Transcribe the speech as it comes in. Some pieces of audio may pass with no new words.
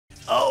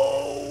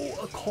Oh,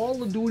 a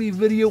Call of Duty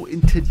video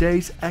in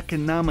today's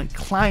economic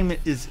climate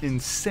is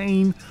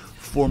insane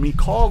for me.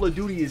 Call of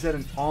Duty is at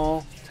an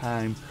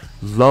all-time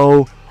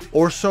low,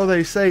 or so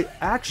they say.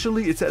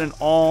 Actually, it's at an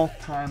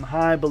all-time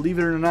high. Believe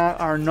it or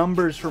not, our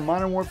numbers for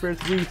Modern Warfare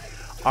 3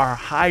 are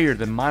higher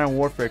than Modern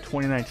Warfare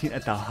 2019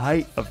 at the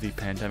height of the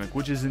pandemic,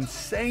 which is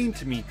insane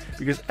to me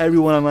because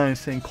everyone online is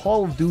saying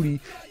Call of Duty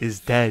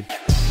is dead.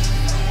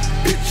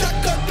 Bitch,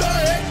 I got the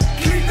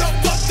head, clean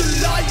up off the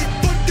lie,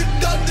 put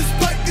it on this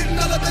bike, and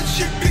all of that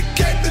shit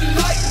became the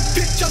light.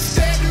 Bitch, I'm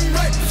standing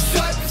right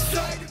beside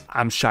it.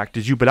 I'm shocked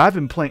as you, but I've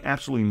been playing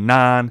absolutely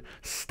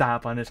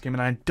non-stop on this game,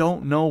 and I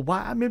don't know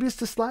why. Maybe it's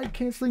the slide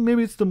canceling,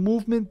 maybe it's the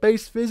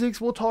movement-based physics.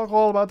 We'll talk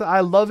all about that.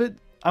 I love it.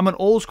 I'm an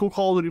old school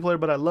Call of Duty player,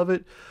 but I love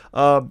it.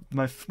 One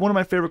of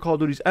my favorite Call of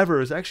Duties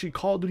ever is actually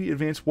Call of Duty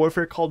Advanced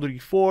Warfare, Call of Duty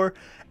 4,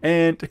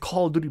 and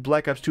Call of Duty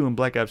Black Ops 2 and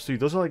Black Ops 3.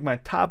 Those are like my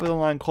top of the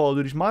line Call of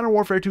Duties. Modern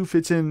Warfare 2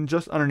 fits in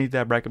just underneath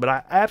that bracket, but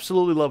I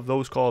absolutely love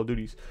those Call of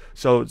Duties.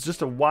 So it's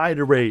just a wide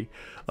array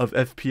of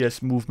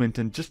FPS movement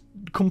and just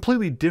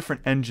completely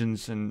different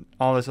engines and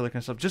all this other kind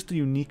of stuff. Just the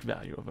unique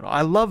value of it all.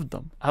 I love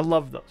them. I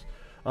love those.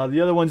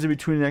 The other ones in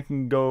between, I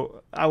can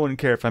go. I wouldn't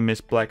care if I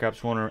missed Black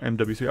Ops 1 or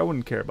MW3. I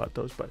wouldn't care about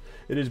those, but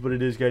it is what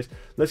it is, guys.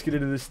 Let's get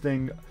into this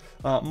thing.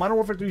 Modern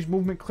Warfare 3's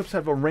movement clips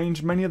have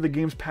arranged many of the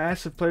game's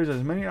passive players,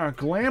 as many are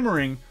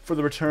clamoring for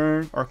the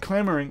return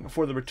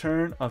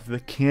of the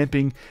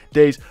camping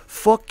days.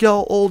 Fuck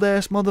y'all old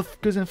ass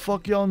motherfuckers and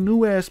fuck y'all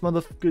new ass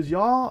motherfuckers.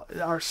 Y'all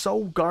are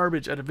so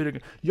garbage at a video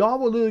game. Y'all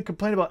will literally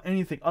complain about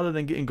anything other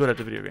than getting good at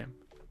the video game.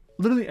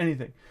 Literally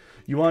anything.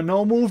 You want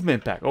no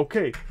movement back?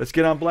 Okay, let's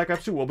get on Black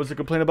Ops 2. What was the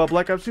complaint about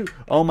Black Ops 2?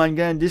 Oh my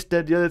god, this,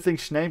 that, the other thing.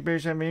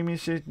 Snipers, this,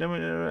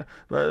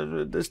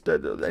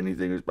 that,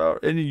 anything is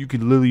about. And you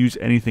can literally use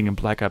anything in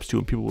Black Ops 2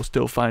 and people will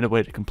still find a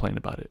way to complain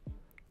about it.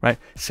 Right?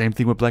 Same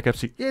thing with Black Ops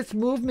 3. It's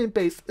movement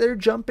based. They're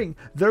jumping.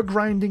 They're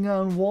grinding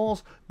on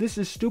walls. This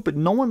is stupid.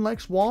 No one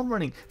likes wall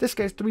running. This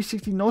guy's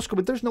 360 no scope,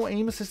 but there's no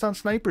aim assist on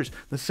snipers.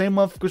 The same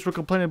motherfuckers were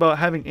complaining about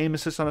having aim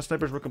assist on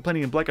snipers. We're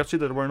complaining in Black Ops 3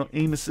 that there were no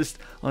aim assist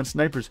on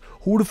snipers.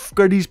 Who the fuck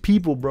are these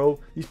people,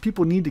 bro? These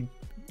people need to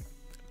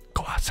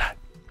go outside.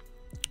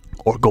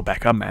 Or go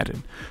back on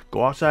Madden.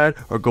 Go outside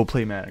or go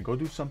play Madden. Go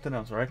do something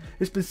else, alright?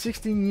 It's been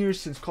 16 years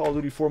since Call of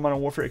Duty 4 Modern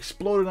Warfare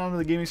exploded onto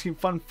the gaming scene.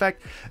 Fun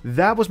fact,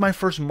 that was my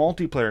first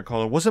multiplayer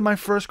Call of Duty. Wasn't my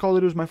first Call of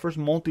Duty, it was my first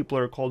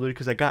multiplayer Call of Duty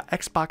because I got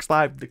Xbox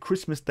Live the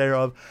Christmas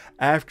thereof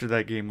after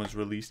that game was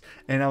released.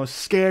 And I was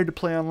scared to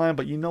play online,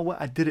 but you know what?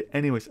 I did it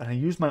anyways. And I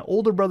used my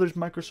older brother's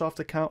Microsoft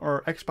account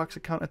or Xbox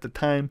account at the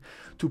time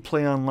to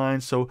play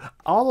online. So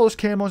all those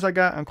camos I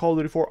got on Call of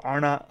Duty 4 are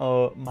not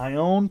my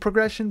own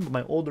progression, but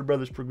my older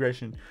brother's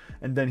progression.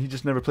 And then he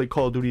just never played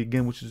Call of Duty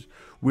again, which is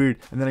weird.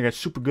 And then I got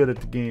super good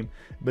at the game,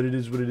 but it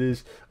is what it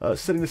is.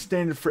 Setting the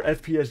standard for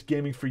FPS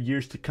gaming for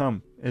years to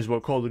come is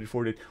what Call of Duty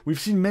 4 did. We've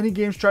seen many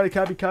games try to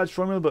copy COD's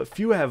formula, but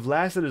few have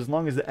lasted as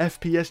long as the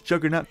FPS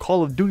juggernaut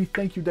Call of Duty.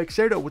 Thank you,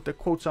 Dexerto, with the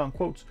quotes on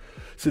quotes.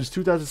 Since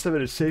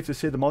 2007, it's safe to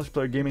say the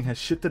multiplayer gaming has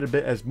shifted a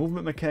bit as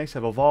movement mechanics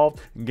have evolved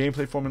and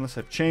gameplay formulas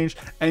have changed.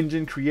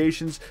 Engine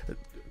creations,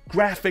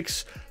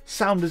 graphics,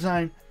 sound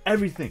design,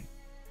 everything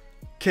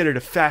cater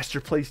to faster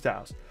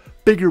playstyles,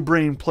 bigger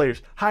brain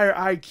players, higher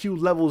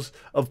IQ levels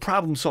of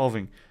problem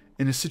solving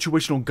in a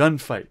situational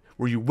gunfight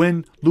where you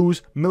win,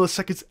 lose,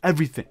 milliseconds,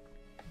 everything.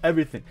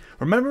 Everything.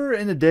 Remember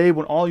in the day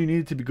when all you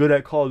needed to be good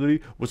at Call of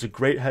Duty was a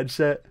great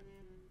headset?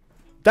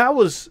 That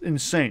was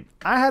insane.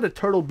 I had a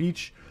Turtle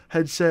Beach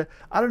headset.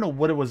 I don't know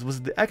what it was. Was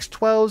it the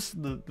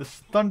X12s? The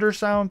Thunder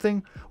Sound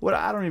thing? What?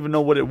 I don't even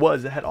know what it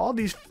was. It had all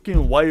these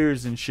fucking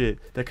wires and shit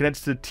that connects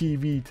to the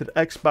TV, to the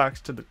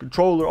Xbox, to the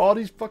controller. All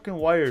these fucking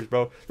wires,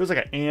 bro. There was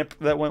like an amp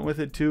that went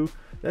with it too.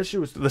 That shit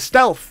was the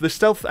Stealth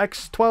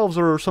X12s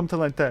or something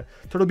like that.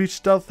 Turtle Beach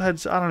Stealth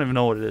heads. I don't even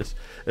know what it is.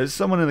 Is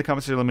someone in the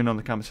comment section? Let me know in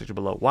the comment section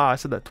below. Wow, I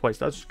said that twice.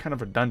 That's kind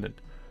of redundant.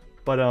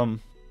 But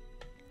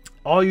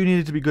all you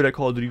needed to be good at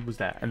Call of Duty was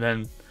that, and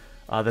then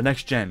the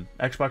next gen,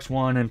 Xbox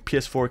One and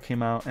PS4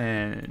 came out,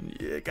 and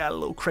it got a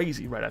little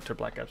crazy right after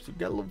Black Ops 2. It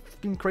got a little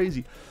fucking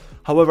crazy.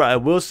 However, I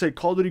will say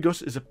Call of Duty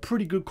Ghosts is a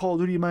pretty good Call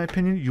of Duty in my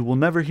opinion. You will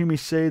never hear me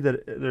say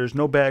that there's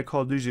no bad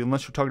Call of Duty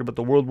unless we're talking about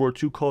the World War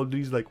II Call of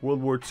Duties like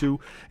World War II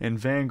and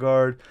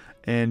Vanguard.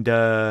 And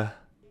yeah,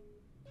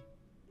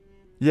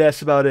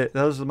 that's about it.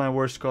 Those are my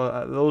worst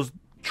Call. Those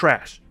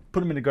trash. Put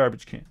them in the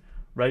garbage can,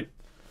 right?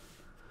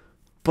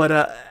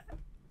 But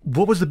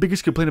what was the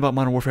biggest complaint about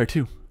Modern Warfare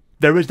 2?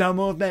 There is no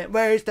movement.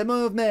 Where's the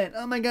movement?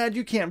 Oh my god,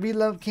 you can't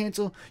reload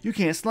cancel. You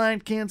can't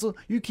slide cancel.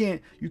 You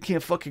can't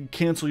fucking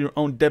cancel your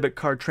own debit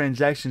card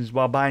transactions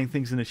while buying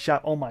things in the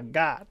shop. Oh my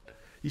god.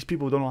 These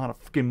people don't know how to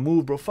fucking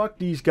move, bro. Fuck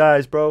these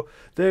guys, bro.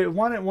 They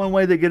want it one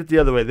way, they get it the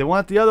other way. They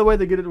want it the other way,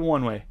 they get it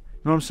one way.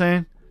 You know what I'm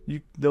saying?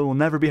 They will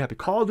never be happy.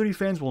 Call of Duty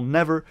fans will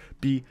never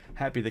be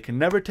happy. They can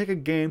never take a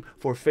game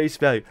for face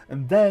value.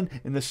 And then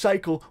in the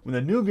cycle, when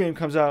the new game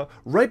comes out,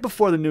 right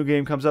before the new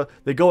game comes out,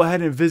 they go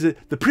ahead and visit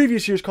the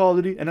previous year's Call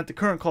of Duty and not the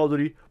current Call of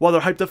Duty while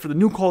they're hyped up for the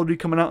new Call of Duty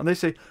coming out. And they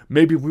say,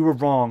 maybe we were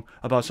wrong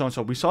about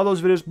so-and-so. We saw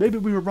those videos. Maybe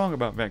we were wrong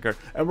about Vanguard.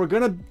 And we're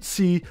going to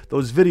see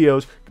those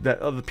videos that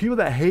of the people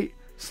that hate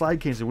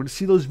slide cancel. We're going to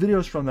see those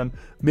videos from them.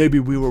 Maybe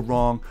we were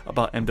wrong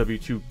about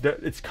MW2.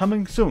 It's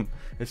coming soon.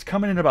 It's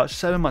coming in about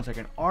 7 months. I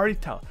can already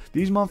tell.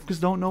 These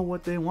motherfuckers don't know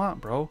what they want,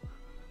 bro.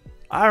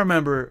 I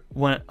remember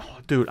when,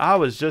 dude, I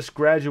was just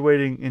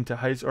graduating into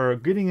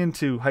getting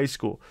into high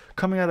school,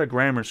 coming out of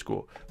grammar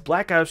school.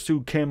 Black Ops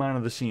 2 came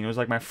onto the scene. It was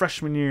like my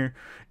freshman year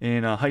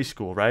in high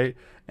school, right?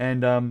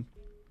 And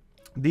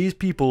these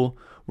people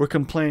were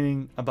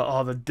complaining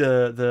about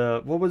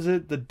what was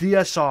it? The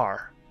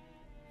DSR.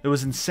 It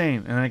was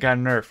insane, and then it got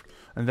nerfed.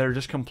 And they're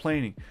just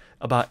complaining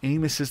about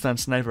aim assist on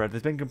sniper rifles.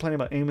 They've been complaining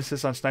about aim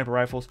assist on sniper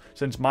rifles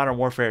since Modern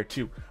Warfare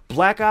 2.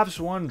 Black Ops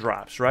 1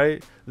 drops,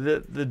 right?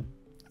 The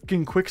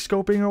quick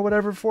scoping or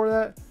whatever for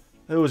that,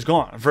 it was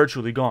gone,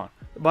 virtually gone.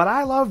 But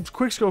I loved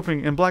quick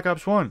scoping in Black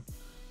Ops 1.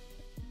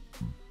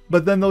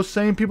 But then those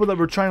same people that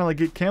were trying to like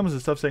get camos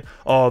and stuff saying,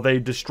 oh, they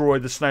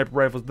destroyed the sniper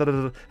rifles. Da, da,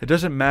 da. It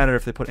doesn't matter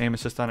if they put aim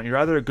assist on it. You're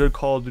either a good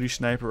Call of Duty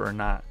sniper or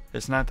not.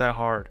 It's not that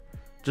hard.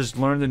 Just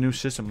learn the new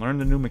system, learn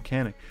the new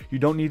mechanic. You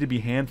don't need to be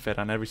hand-fed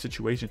on every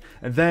situation.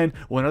 And then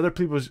when other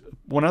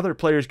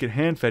players get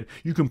hand-fed,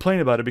 you complain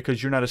about it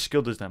because you're not as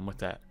skilled as them with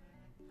that.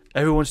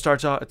 Everyone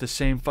starts out at the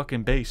same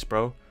fucking base,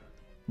 bro.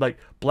 Like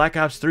Black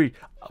Ops 3,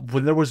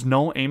 when there was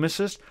no aim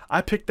assist,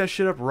 I picked that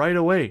shit up right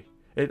away.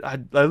 I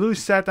literally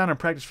sat down and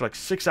practiced for like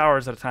 6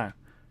 hours at a time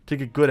to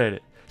get good at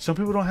it. Some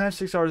people don't have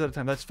 6 hours at a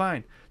time. That's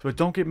fine. But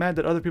don't get mad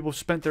that other people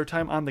spent their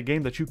time on the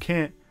game that you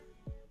can't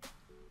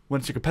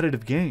when it's a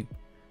competitive game.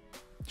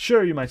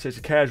 Sure, you might say it's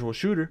a casual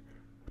shooter,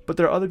 but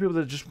there are other people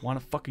that just want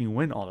to fucking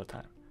win all the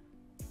time.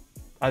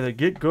 Either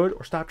get good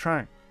or stop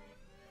trying.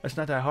 It's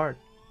not that hard.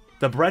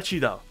 The Brecci,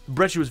 though.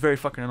 Brecci was very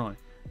fucking annoying.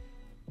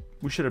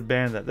 We should have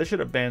banned that. They should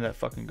have banned that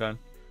fucking gun.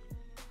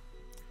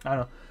 I don't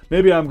know.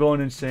 Maybe I'm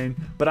going insane,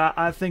 but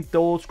I think the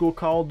old school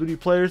Call of Duty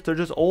players, they're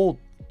just old.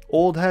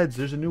 Old heads.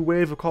 There's a new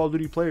wave of Call of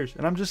Duty players.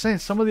 And I'm just saying,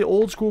 some of the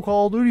old school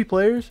Call of Duty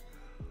players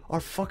are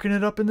fucking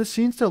it up in the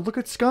scene still. Look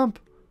at Scump.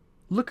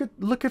 Look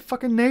at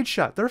fucking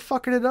Nadeshot. They're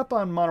fucking it up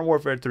on Modern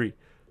Warfare 3.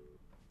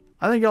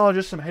 I think y'all are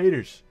just some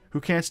haters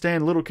who can't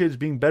stand little kids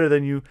being better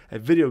than you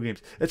at video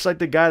games. It's like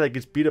the guy that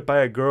gets beat up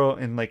by a girl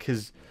in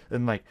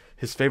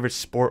his favorite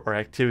sport or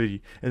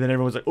activity, and then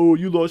everyone's like, "Oh,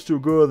 you lost to a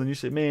girl," and you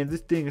say, "Man,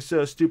 this thing is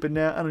so stupid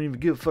now. I don't even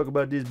give a fuck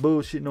about this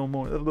bullshit no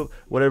more."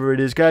 Whatever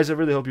it is, guys. I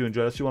really hope you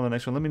enjoyed. I'll see you on the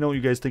next one. Let me know what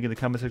you guys think in the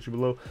comment section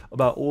below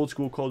about old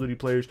school Call of Duty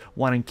players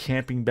wanting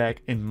camping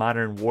back in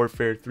Modern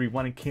Warfare 3,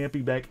 wanting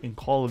camping back in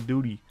Call of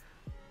Duty.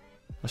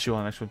 I'll see you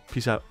on the next one.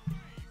 Peace out.